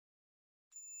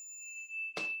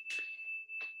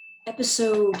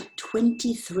Episode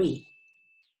 23.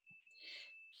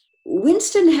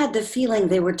 Winston had the feeling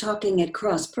they were talking at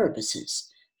cross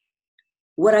purposes.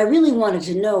 What I really wanted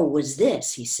to know was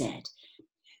this, he said.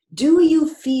 Do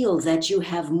you feel that you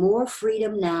have more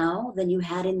freedom now than you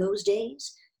had in those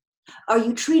days? Are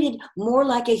you treated more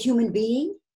like a human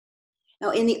being? Now,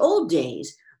 in the old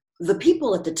days, the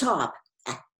people at the top,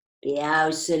 the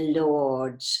House of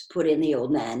Lords, put in the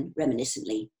old man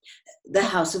reminiscently, the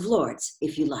House of Lords,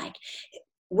 if you like.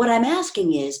 What I'm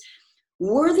asking is,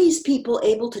 were these people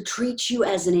able to treat you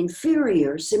as an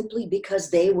inferior simply because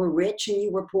they were rich and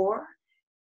you were poor?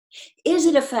 Is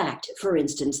it a fact, for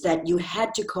instance, that you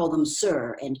had to call them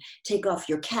sir and take off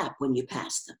your cap when you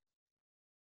passed them?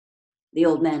 The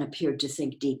old man appeared to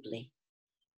think deeply.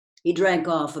 He drank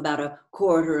off about a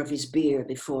quarter of his beer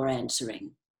before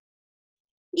answering.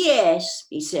 Yes,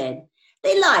 he said,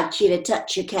 they liked you to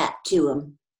touch your cap to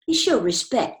 'em. You show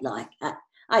respect, like.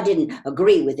 I didn't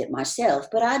agree with it myself,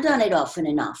 but I done it often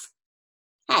enough.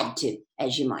 Had to,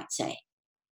 as you might say.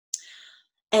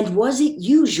 And was it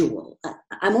usual,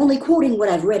 I'm only quoting what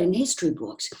I've read in history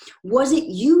books, was it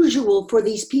usual for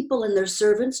these people and their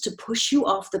servants to push you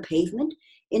off the pavement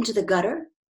into the gutter?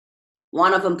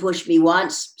 One of them pushed me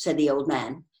once, said the old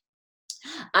man.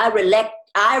 I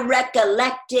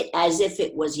recollect it as if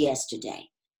it was yesterday.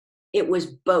 It was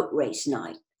boat race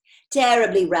night.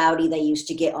 Terribly rowdy they used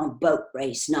to get on boat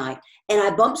race night, and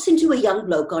I bumps into a young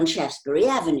bloke on Shaftesbury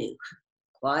Avenue.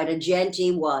 Quite a gent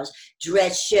he was,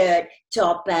 dress shirt,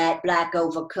 top hat, black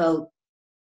overcoat.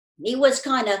 He was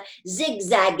kind of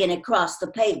zigzagging across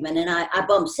the pavement, and I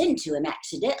bumps into him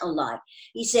accidental like.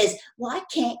 He says, why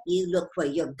can't you look where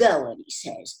you're going, he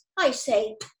says. I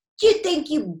say, do you think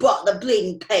you bought the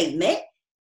bleeding pavement?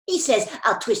 He says,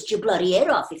 I'll twist your bloody head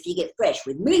off if you get fresh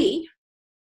with me.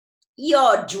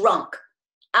 You're drunk.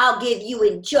 I'll give you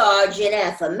in charge in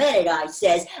half a minute, I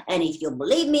says, and if you'll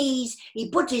believe me, he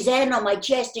puts his hand on my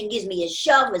chest and gives me a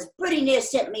shove as pretty near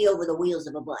sent me over the wheels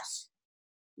of a bus.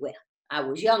 Well, I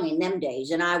was young in them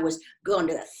days, and I was going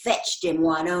to have fetched him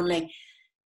one, only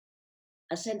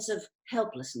a sense of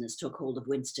helplessness took hold of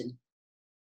Winston.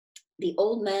 The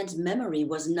old man's memory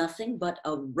was nothing but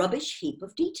a rubbish heap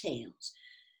of details.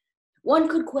 One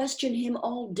could question him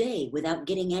all day without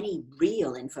getting any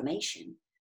real information.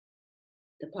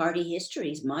 The party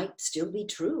histories might still be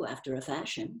true after a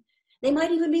fashion. They might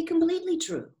even be completely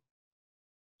true.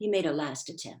 He made a last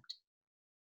attempt.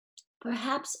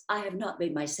 Perhaps I have not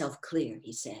made myself clear,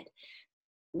 he said.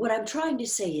 What I'm trying to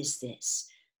say is this.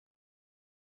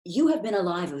 You have been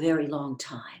alive a very long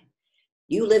time.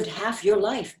 You lived half your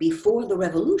life before the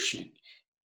revolution.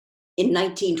 In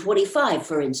 1925,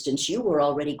 for instance, you were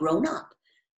already grown up.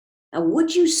 Now,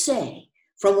 would you say,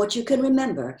 from what you can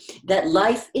remember, that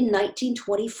life in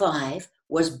 1925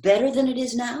 was better than it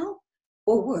is now,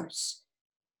 or worse?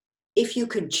 If you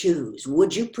could choose,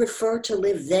 would you prefer to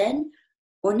live then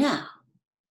or now?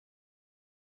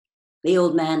 The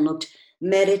old man looked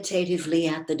meditatively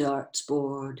at the darts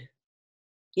board.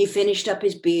 He finished up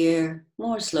his beer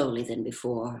more slowly than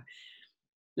before,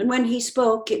 and when he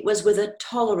spoke, it was with a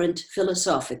tolerant,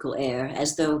 philosophical air,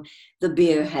 as though the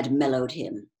beer had mellowed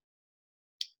him.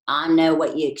 I know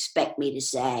what you expect me to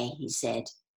say, he said.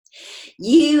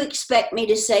 You expect me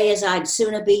to say as I'd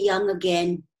sooner be young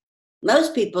again.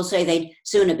 Most people say they'd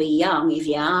sooner be young if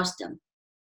you asked them.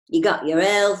 You got your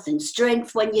health and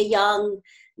strength when you're young.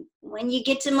 When you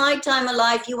get to my time of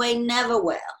life, you ain't never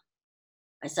well.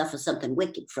 I suffer something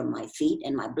wicked from my feet,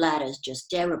 and my bladder's just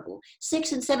terrible.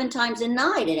 6 and 7 times a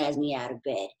night it has me out of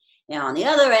bed. Now, on the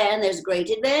other hand, there's great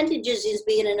advantages in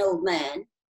being an old man.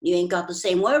 You ain't got the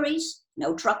same worries.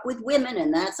 No truck with women,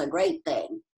 and that's a great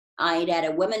thing. I ain't had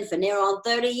a woman for near on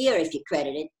 30 years, if you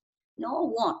credit it. Nor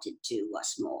wanted to,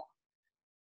 what's more.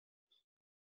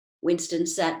 Winston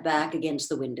sat back against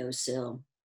the windowsill.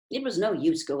 It was no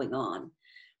use going on.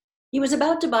 He was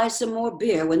about to buy some more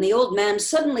beer when the old man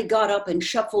suddenly got up and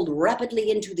shuffled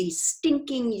rapidly into the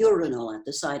stinking urinal at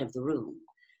the side of the room.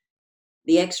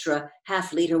 The extra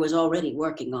half-liter was already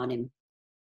working on him.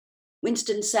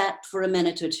 Winston sat for a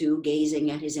minute or two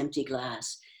gazing at his empty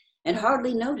glass and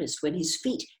hardly noticed when his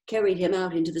feet carried him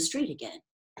out into the street again.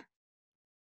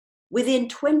 Within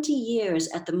 20 years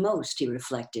at the most, he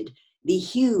reflected, the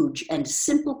huge and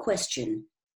simple question,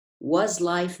 was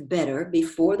life better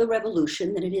before the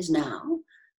revolution than it is now,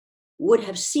 would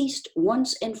have ceased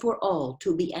once and for all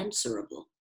to be answerable.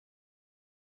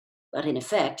 But in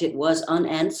effect, it was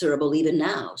unanswerable even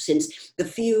now, since the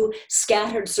few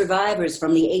scattered survivors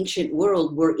from the ancient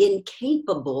world were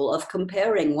incapable of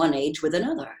comparing one age with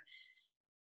another.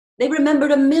 They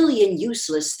remembered a million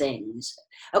useless things,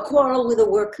 a quarrel with a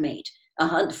workmate, a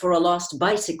hunt for a lost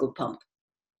bicycle pump,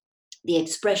 the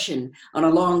expression on a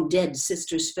long dead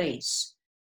sister's face,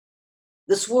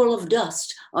 the swirl of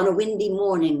dust on a windy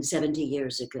morning 70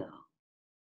 years ago.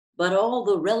 But all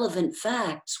the relevant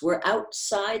facts were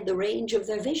outside the range of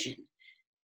their vision.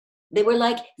 They were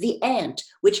like the ant,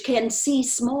 which can see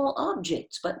small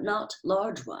objects, but not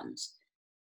large ones.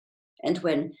 And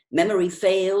when memory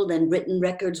failed and written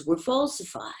records were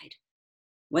falsified,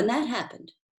 when that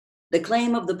happened, the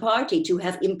claim of the party to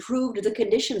have improved the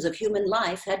conditions of human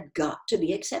life had got to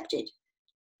be accepted,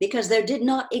 because there did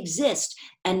not exist,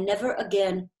 and never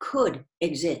again could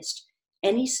exist,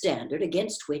 any standard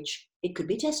against which it could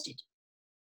be tested.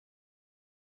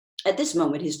 At this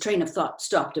moment, his train of thought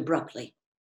stopped abruptly.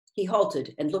 He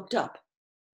halted and looked up.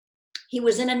 He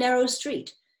was in a narrow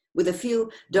street, with a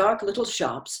few dark little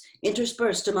shops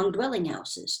interspersed among dwelling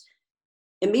houses.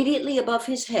 Immediately above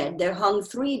his head, there hung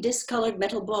 3 discolored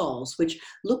metal balls, which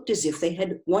looked as if they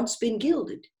had once been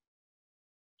gilded.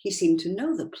 He seemed to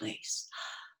know the place.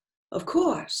 Of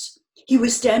course, he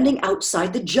was standing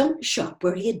outside the junk shop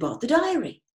where he had bought the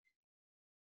diary.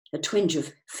 A twinge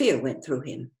of fear went through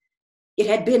him. It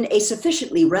had been a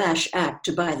sufficiently rash act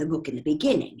to buy the book in the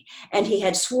beginning, and he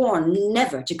had sworn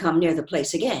never to come near the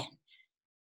place again.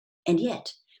 And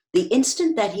yet, the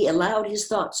instant that he allowed his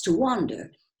thoughts to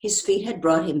wander, his feet had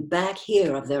brought him back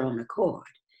here of their own accord.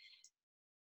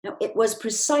 Now, it was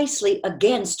precisely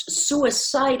against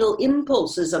suicidal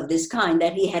impulses of this kind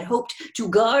that he had hoped to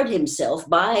guard himself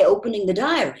by opening the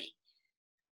diary.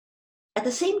 At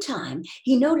the same time,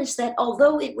 he noticed that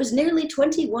although it was nearly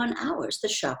 21 hours, the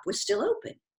shop was still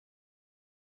open.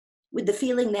 With the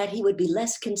feeling that he would be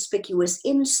less conspicuous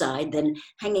inside than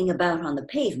hanging about on the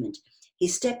pavement, he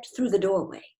stepped through the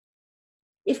doorway.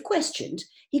 If questioned,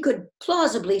 he could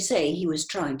plausibly say he was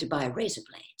trying to buy razor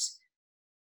blades.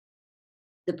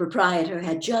 The proprietor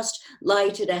had just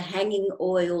lighted a hanging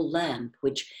oil lamp,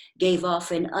 which gave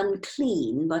off an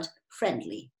unclean but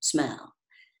friendly smell.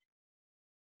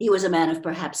 He was a man of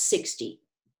perhaps 60,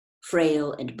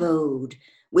 frail and bowed,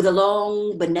 with a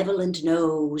long, benevolent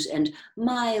nose and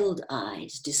mild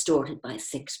eyes distorted by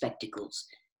thick spectacles.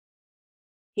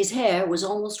 His hair was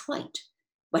almost white,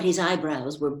 but his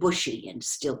eyebrows were bushy and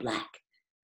still black.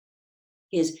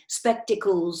 His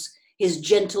spectacles, his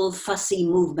gentle, fussy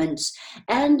movements,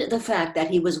 and the fact that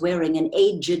he was wearing an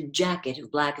aged jacket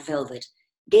of black velvet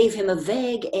gave him a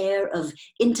vague air of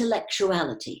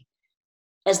intellectuality,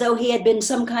 as though he had been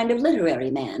some kind of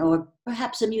literary man or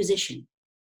perhaps a musician.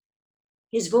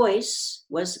 His voice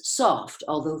was soft,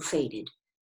 although faded,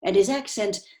 and his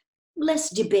accent less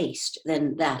debased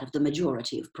than that of the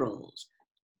majority of proles.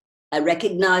 "I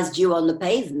recognized you on the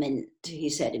pavement," he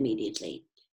said immediately.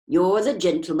 "You're the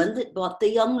gentleman that bought the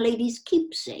young lady's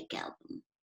keepsake album.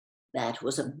 That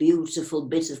was a beautiful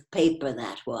bit of paper,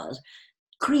 that was.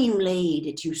 Cream-laid,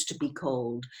 it used to be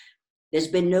called. There's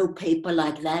been no paper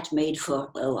like that made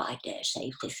for, I dare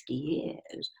say 50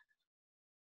 years.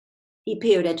 He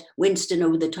peered at Winston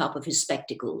over the top of his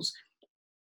spectacles.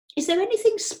 "Is there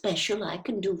anything special I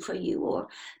can do for you, or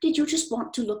did you just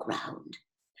want to look round?"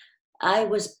 "I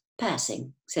was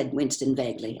passing," said Winston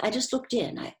vaguely. "I just looked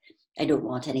in. I don't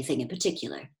want anything in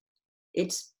particular."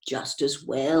 "It's just as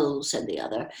well," said the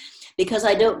other, "because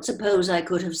I don't suppose I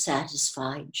could have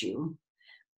satisfied you."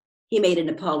 He made an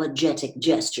apologetic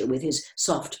gesture with his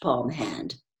soft palm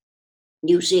hand.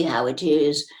 "You see how it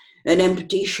is. An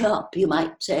empty shop, you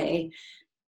might say.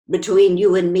 Between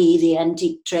you and me, the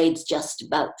antique trade's just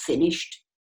about finished.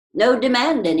 No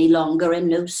demand any longer, and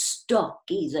no stock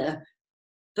either.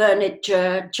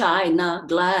 Furniture, china,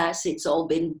 glass, it's all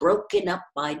been broken up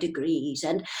by degrees.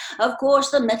 And, of course,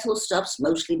 the metal stuff's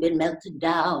mostly been melted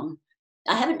down.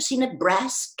 I haven't seen a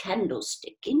brass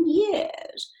candlestick in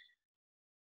years."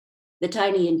 The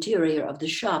tiny interior of the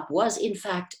shop was, in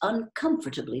fact,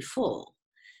 uncomfortably full,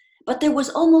 but there was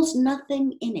almost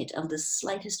nothing in it of the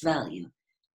slightest value.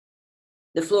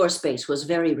 The floor space was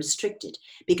very restricted,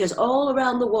 because all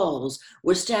around the walls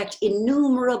were stacked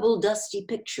innumerable dusty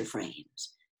picture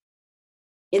frames.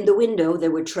 In the window,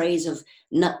 there were trays of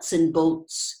nuts and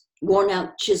bolts,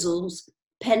 worn-out chisels,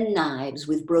 pen-knives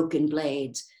with broken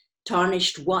blades,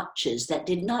 tarnished watches that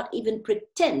did not even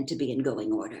pretend to be in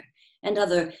going order, and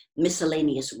other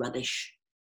miscellaneous rubbish.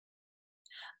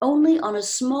 Only on a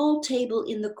small table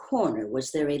in the corner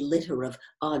was there a litter of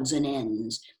odds and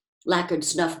ends, lacquered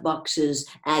snuff boxes,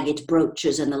 agate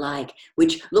brooches, and the like,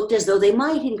 which looked as though they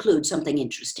might include something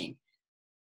interesting.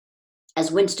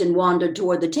 As Winston wandered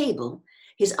toward the table,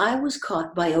 his eye was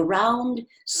caught by a round,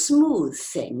 smooth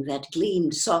thing that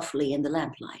gleamed softly in the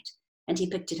lamplight, and he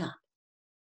picked it up.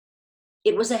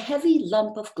 It was a heavy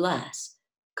lump of glass,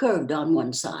 curved on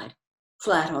one side,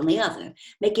 flat on the other,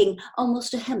 making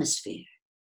almost a hemisphere.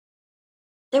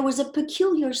 There was a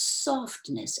peculiar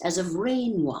softness, as of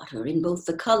rainwater, in both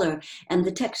the color and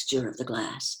the texture of the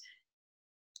glass.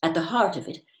 At the heart of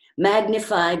it,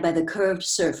 magnified by the curved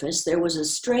surface, there was a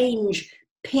strange,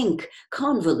 pink,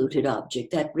 convoluted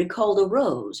object that recalled a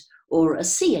rose or a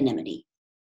sea anemone.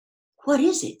 "What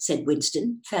is it?" said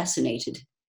Winston, fascinated.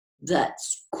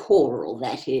 "That's coral,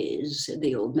 that is," said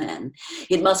the old man.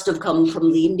 "It must have come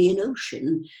from the Indian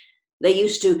Ocean. They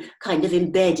used to kind of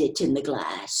embed it in the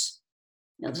glass.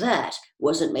 Now that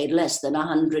wasn't made less than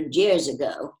 100 years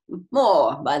ago.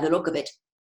 More, by the look of it."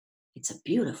 "It's a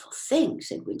beautiful thing,"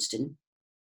 said Winston.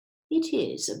 "It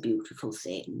is a beautiful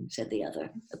thing," said the other,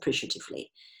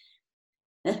 appreciatively.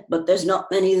 "But there's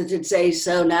not many that'd say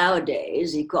so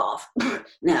nowadays," he coughed.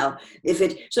 "Now, if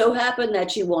it so happened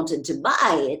that you wanted to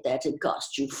buy it, that'd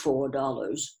cost you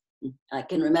 $4. I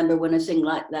can remember when a thing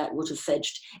like that would have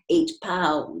fetched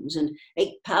 £8, and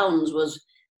 £8 was,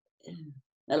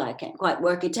 well, I can't quite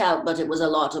work it out, but it was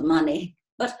a lot of money.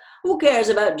 But who cares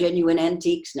about genuine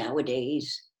antiques nowadays?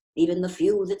 Even the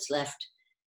few that's left."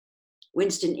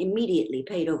 Winston immediately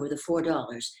paid over the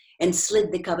 $4 and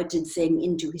slid the coveted thing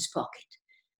into his pocket.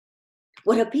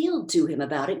 What appealed to him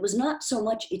about it was not so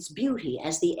much its beauty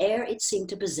as the air it seemed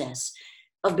to possess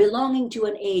of belonging to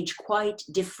an age quite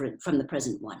different from the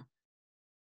present one.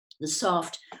 The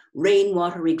soft,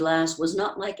 rain-watery glass was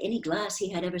not like any glass he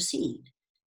had ever seen.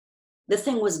 The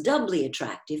thing was doubly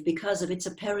attractive because of its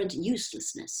apparent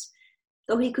uselessness,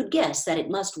 though he could guess that it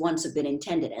must once have been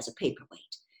intended as a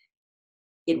paperweight.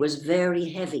 It was very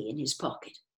heavy in his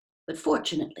pocket, but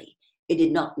fortunately, it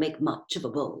did not make much of a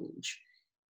bulge.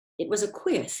 It was a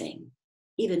queer thing,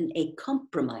 even a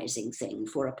compromising thing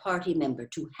for a party member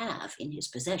to have in his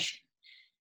possession.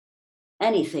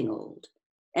 Anything old,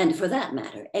 and for that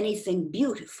matter, anything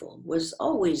beautiful, was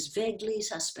always vaguely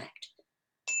suspect.